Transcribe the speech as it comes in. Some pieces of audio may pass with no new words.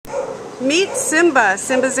Meet Simba.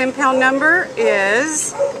 Simba's impound number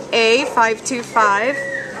is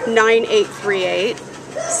A5259838.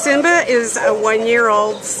 Simba is a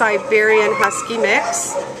 1-year-old Siberian Husky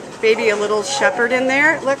mix. Maybe a little shepherd in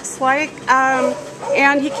there, it looks like.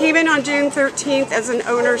 And he came in on June 13th as an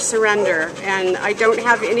owner surrender. And I don't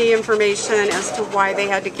have any information as to why they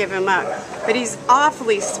had to give him up. But he's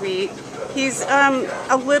awfully sweet. He's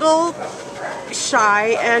a little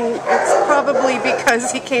shy, and it's probably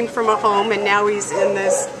because he came from a home and now he's in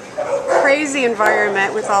this crazy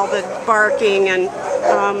environment with all the barking, and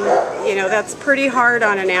you know, that's pretty hard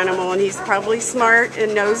on an animal. And he's probably smart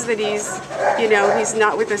and knows that he's, you know, he's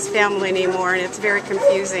not with his family anymore, and it's very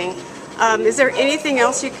confusing. Is there anything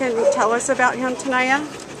else you can tell us about him, Tanaya?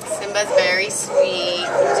 Simba's very sweet.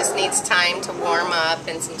 He just needs time to warm up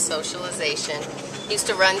and some socialization. He used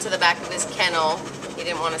to run to the back of his kennel. He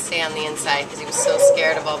didn't want to stay on the inside because he was so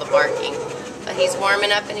scared of all the barking. But he's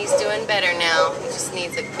warming up and he's doing better now. He just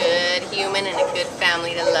needs a good human and a good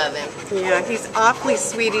family to love him. Yeah, he's awfully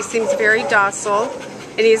sweet. He seems very docile.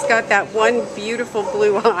 And he's got that one beautiful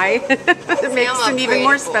blue eye that makes him even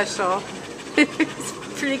more special. It's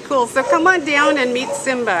pretty cool. So come on down and meet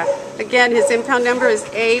Simba. Again, his impound number is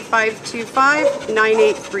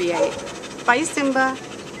A5259838. Bye, Simba.